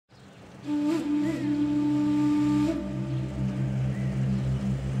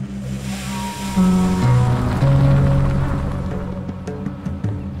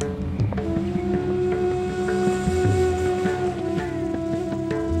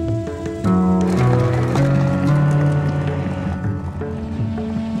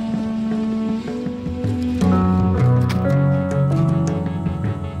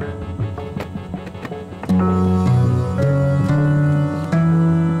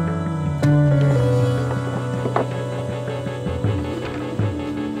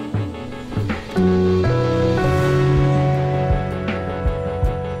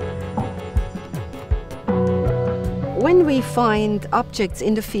find objects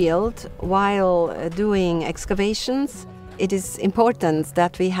in the field while doing excavations, it is important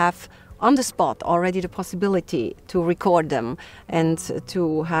that we have on the spot already the possibility to record them and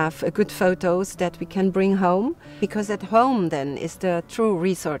to have good photos that we can bring home, because at home then is the true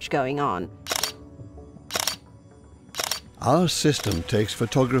research going on. Our system takes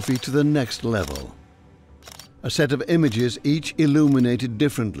photography to the next level. A set of images, each illuminated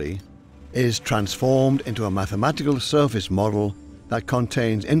differently, is transformed into a mathematical surface model that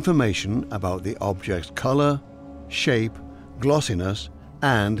contains information about the object's color, shape, glossiness,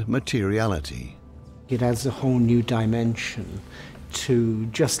 and materiality. It adds a whole new dimension to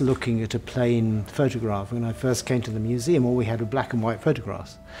just looking at a plain photograph. When I first came to the museum, all we had were black and white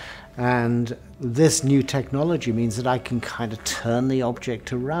photographs. And this new technology means that I can kind of turn the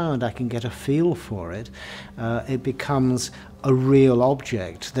object around, I can get a feel for it. It becomes a real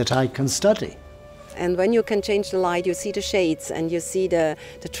object that I can study. And when you can change the light, you see the shades and you see the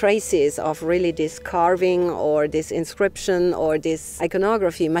traces of really this carving or this inscription or this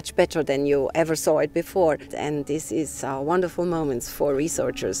iconography much better than you ever saw it before. And this is wonderful moments for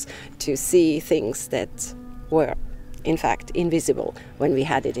researchers to see things that were, in fact, invisible when we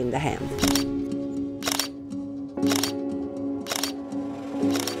had it in the hand.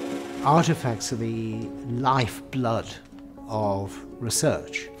 Artifacts are the lifeblood of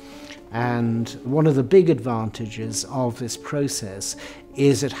research. And one of the big advantages of this process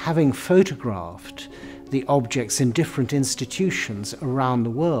is that having photographed the objects in different institutions around the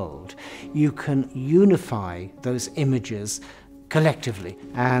world, you can unify those images collectively.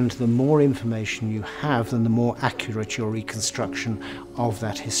 And the more information you have, then the more accurate your reconstruction of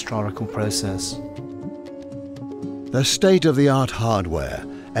that historical process. The state-of-the-art hardware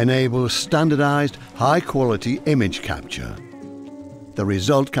enables standardized, high-quality image capture. The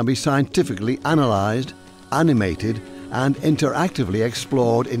result can be scientifically analyzed, animated, and interactively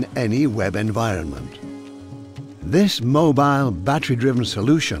explored in any web environment. This mobile, battery-driven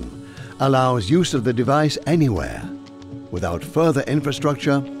solution allows use of the device anywhere, without further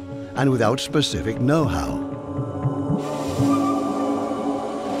infrastructure and without specific know-how.